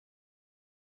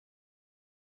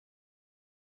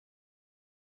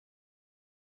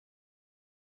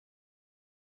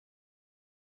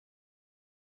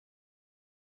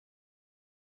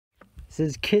This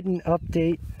is kitten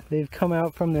update. They've come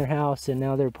out from their house and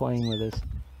now they're playing with us.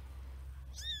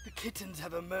 The kittens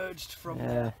have emerged from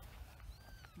their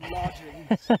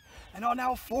lodgings and are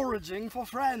now foraging for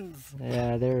friends.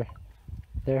 Yeah, they're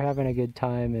having a good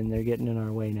time and they're getting in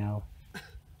our way now.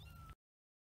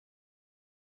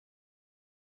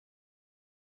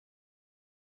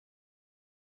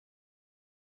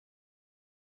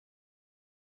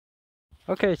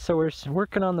 Okay, so we're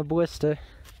working on the Ballista.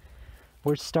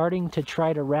 We're starting to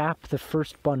try to wrap the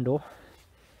first bundle.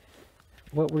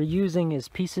 What we're using is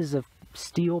pieces of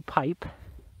steel pipe.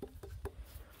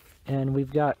 And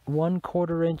we've got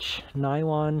 1/4 inch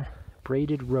nylon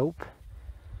braided rope.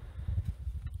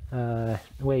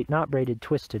 Wait, not braided,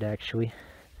 twisted actually.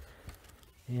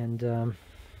 And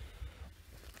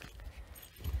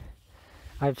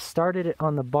I've started it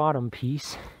on the bottom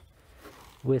piece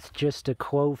with just a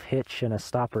clove hitch and a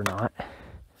stopper knot.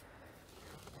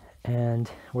 And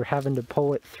we're having to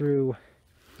pull it through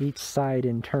each side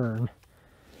in turn.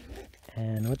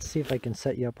 And let's see if I can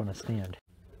set you up on a stand.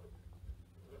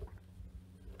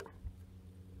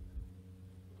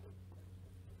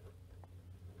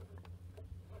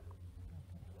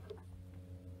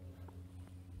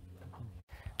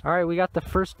 Alright, we got the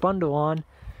first bundle on.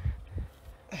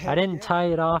 I didn't tie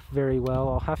it off very well.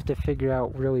 I'll have to figure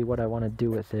out really what I want to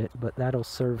do with it, but that'll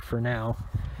serve for now.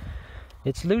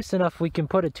 It's loose enough we can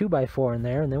put a 2x4 in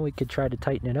there and then we could try to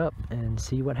tighten it up and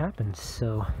see what happens.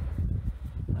 So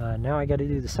now I got to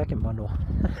do the second bundle.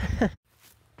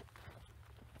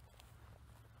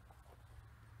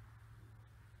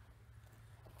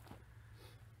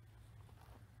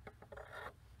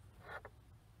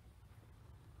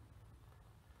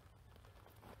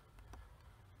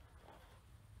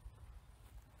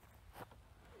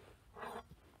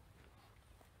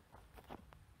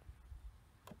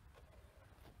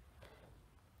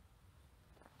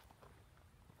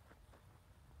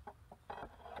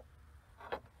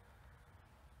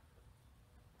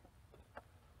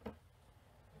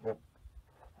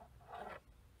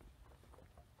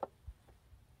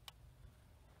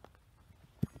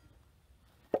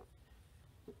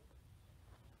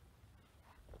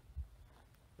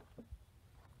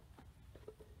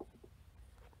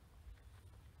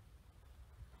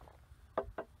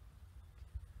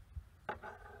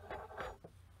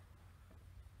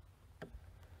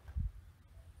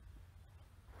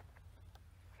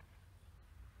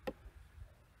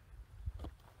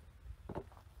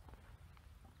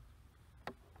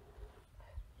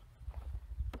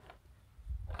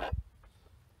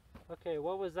 Okay,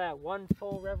 what was that? 1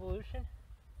 full revolution?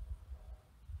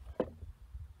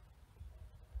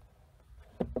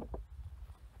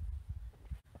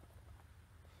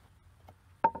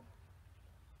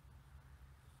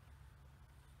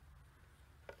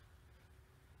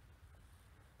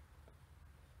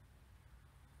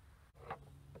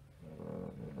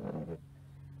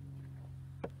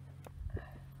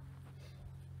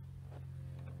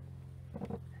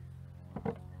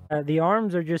 The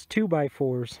arms are just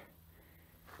 2x4s.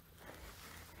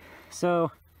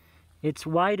 So it's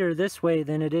wider this way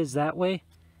than it is that way.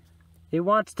 It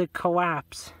wants to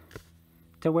collapse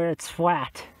to where it's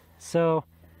flat. So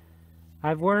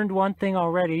I've learned one thing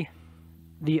already.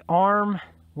 The arm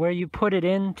where you put it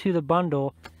into the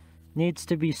bundle needs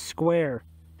to be square.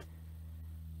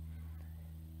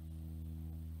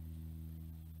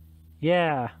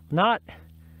 Yeah, I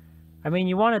mean,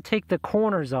 you want to take the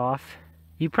corners off.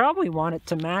 You probably want it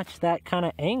to match that kind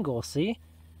of angle, see?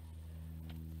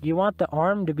 You want the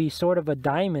arm to be sort of a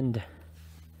diamond.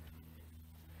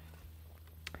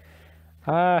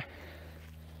 Yeah,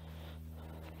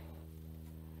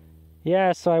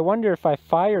 so I wonder if I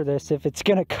fire this, if it's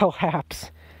gonna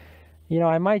collapse. You know,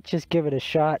 I might just give it a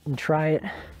shot and try it.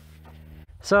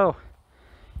 So,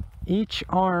 each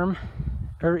arm,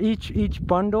 or each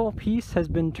bundle piece has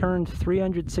been turned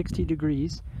 360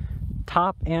 degrees,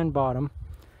 top and bottom.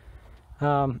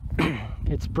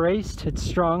 It's braced, it's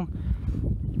strung.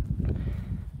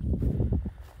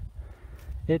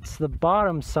 It's the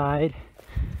bottom side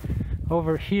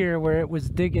over here where it was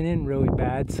digging in really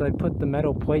bad, so I put the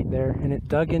metal plate there and it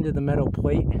dug into the metal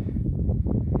plate.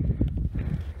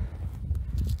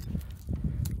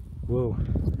 Whoa,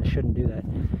 I shouldn't do that.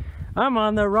 I'm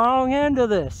on the wrong end of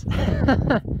this.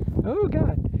 Oh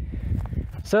God.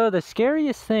 So the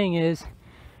scariest thing is,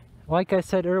 like I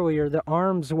said earlier, the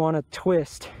arms want to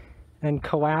twist and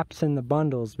collapse in the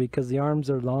bundles because the arms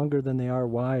are longer than they are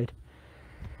wide.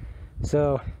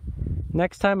 So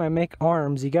next time I make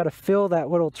arms, you got to fill that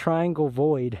little triangle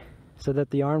void so that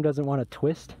the arm doesn't want to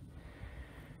twist.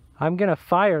 I'm gonna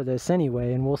fire this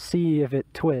anyway and we'll see if it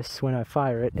twists when I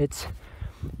fire it.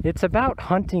 It's about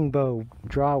hunting bow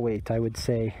draw weight, I would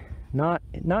say. Not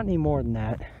any more than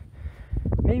that.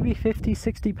 Maybe 50,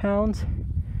 60 pounds.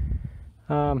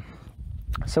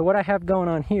 So what I have going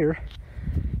on here,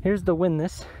 here's the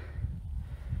windlass.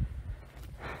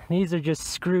 These are just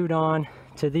screwed on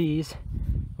to these,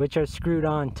 which are screwed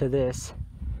on to this.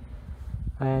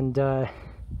 And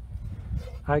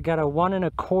I got a 1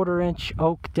 1/4 inch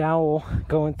oak dowel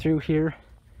going through here.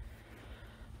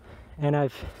 And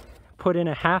I've put in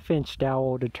a 1/2 inch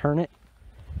dowel to turn it.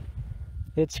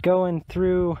 It's going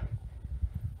through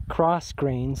cross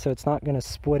grain, so it's not going to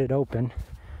split it open.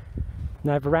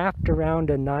 And I've wrapped around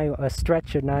a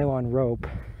stretch of nylon rope.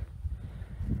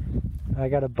 I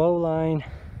got a bow line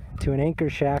to an anchor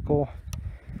shackle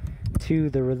to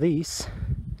the release.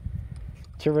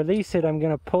 To release it, I'm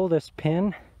going to pull this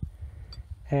pin,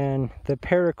 and the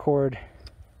paracord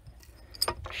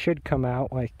should come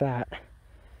out like that.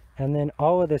 And then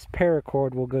all of this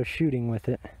paracord will go shooting with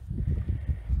it.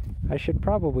 I should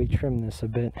probably trim this a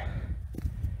bit.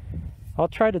 I'll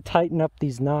try to tighten up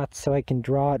these knots so I can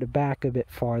draw it back a bit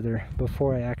farther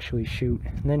before I actually shoot.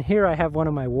 And then here I have one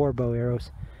of my war bow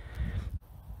arrows.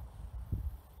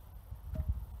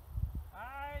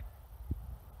 5,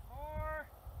 4,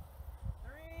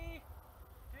 3,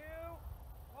 2,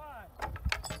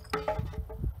 1.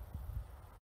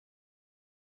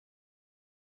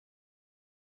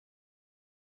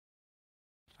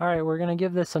 Alright, we're going to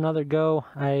give this another go.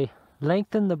 I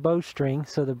lengthened the bowstring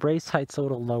so the brace height's a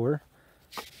little lower.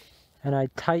 And I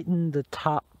tightened the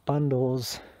top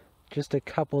bundles just a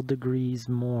couple degrees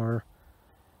more.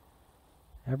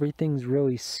 Everything's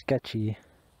really sketchy.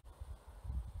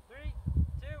 3,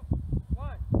 2,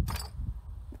 1.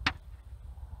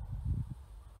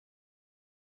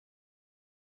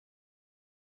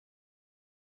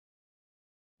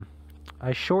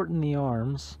 I shortened the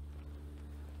arms.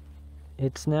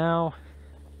 It's now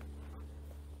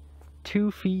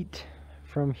 2 feet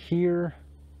from here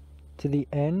to the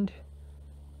end.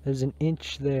 There's an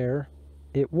inch there.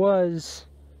 It was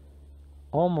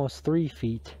almost 3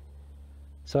 feet.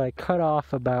 So I cut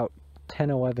off about 10,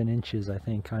 11 inches, I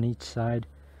think, on each side.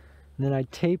 And then I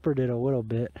tapered it a little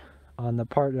bit on the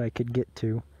part that I could get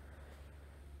to.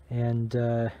 And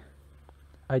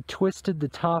I twisted the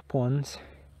top ones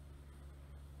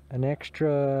an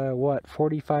extra, what,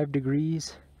 45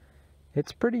 degrees.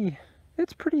 It's pretty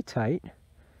tight.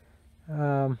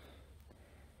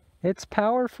 It's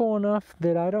powerful enough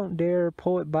that I don't dare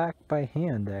pull it back by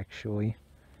hand, actually.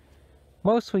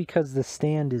 Mostly because the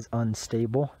stand is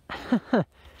unstable.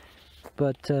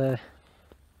 But, I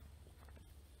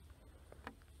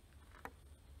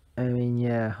mean,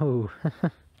 yeah, oh.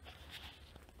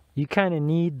 You kind of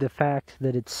need the fact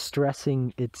that it's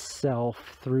stressing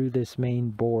itself through this main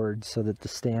board so that the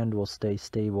stand will stay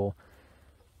stable.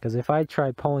 Because if I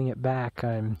try pulling it back,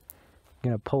 I'm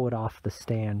going to pull it off the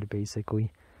stand,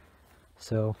 basically.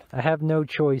 So I have no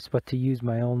choice but to use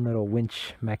my own little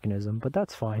winch mechanism, but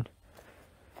that's fine.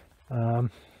 I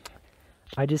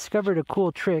discovered a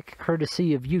cool trick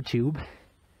courtesy of YouTube.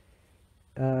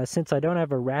 Since I don't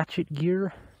have a ratchet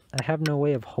gear, I have no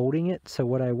way of holding it, so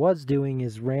what I was doing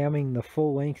is ramming the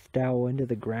full length dowel into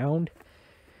the ground.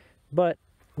 But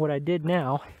what I did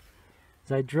now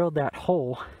is I drilled that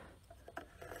hole,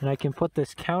 and I can put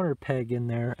this counter peg in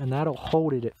there, and that'll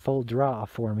hold it at full draw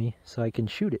for me so I can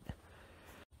shoot it.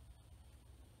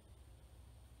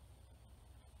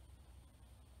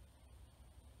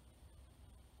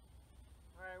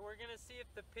 Alright, we're gonna see if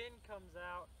the pin comes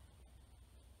out.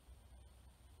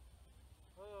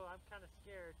 Oh, I'm kind of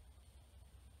scared.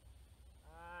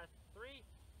 3,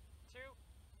 2,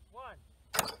 1.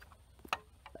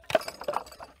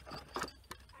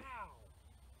 Ow!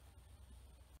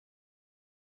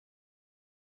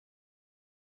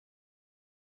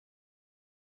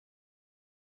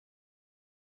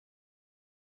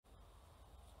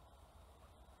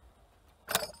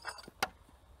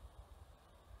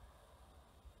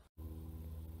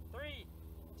 Three,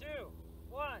 2,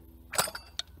 1.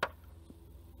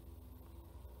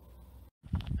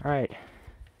 Alright,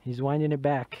 he's winding it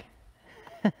back.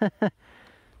 Hear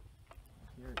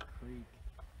it creak.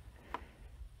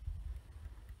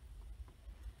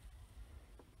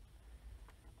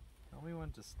 Tell me when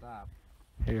to stop.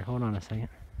 Here, hold on a second.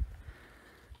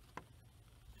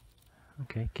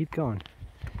 Okay, keep going.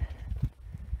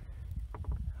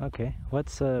 Okay,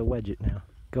 let's wedge it now.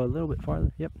 Go a little bit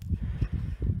farther. Yep.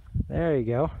 There you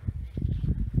go.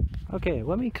 Okay,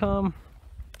 let me come.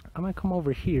 I'm gonna come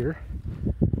over here.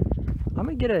 I'm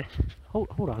gonna get a.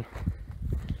 Hold on.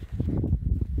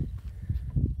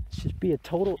 Let's just be a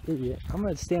total idiot. I'm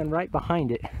gonna stand right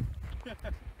behind it.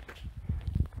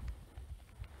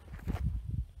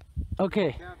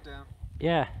 Okay. Countdown.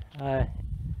 Yeah.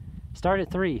 Start at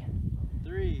 3.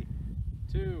 3,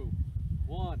 2,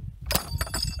 1.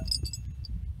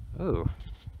 Ooh.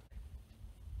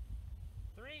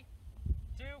 3,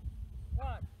 2,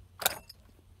 1.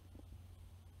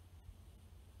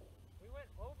 We went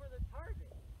over the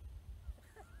target.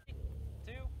 3,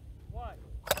 2, 1.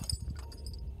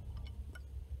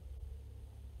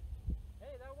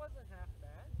 Hey, that wasn't half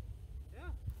bad.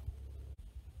 Yeah.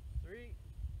 3,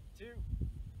 2,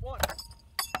 1.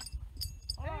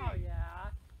 Oh yeah.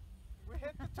 We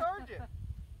hit the target.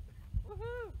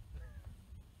 Woohoo!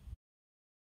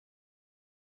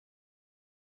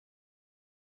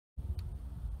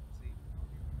 See?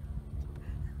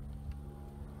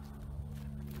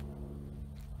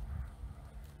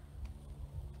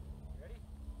 Ready?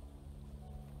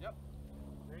 Yep.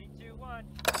 3, 2, 1.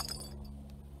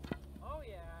 Oh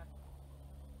yeah.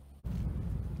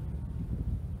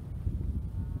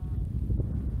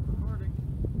 Recording.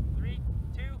 3,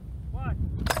 2, 1.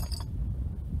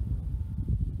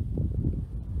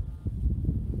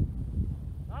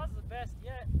 That was the best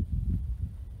yet.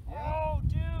 Yeah. Oh,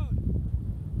 dude!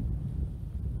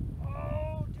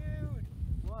 Oh, dude!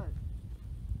 What?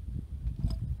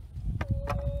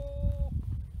 Oh!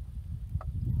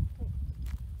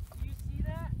 Do you see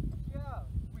that? Yeah.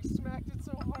 We smacked it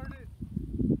so hard it.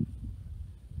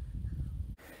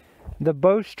 The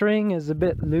bowstring is a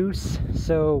bit loose,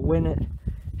 so when it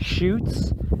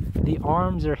shoots, the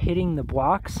arms are hitting the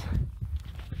blocks.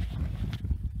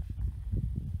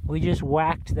 We just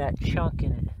whacked that chunk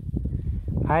in it.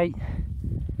 I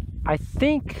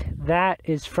think that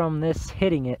is from this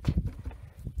hitting it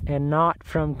and not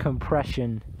from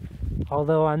compression,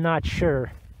 although I'm not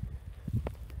sure.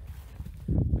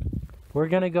 We're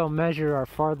gonna go measure our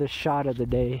farthest shot of the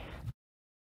day.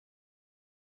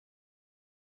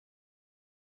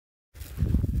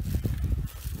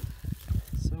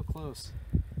 So close.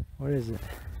 What is it?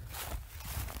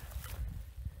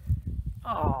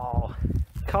 Oh,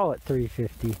 call it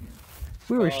 350.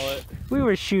 We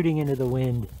were shooting into the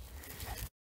wind.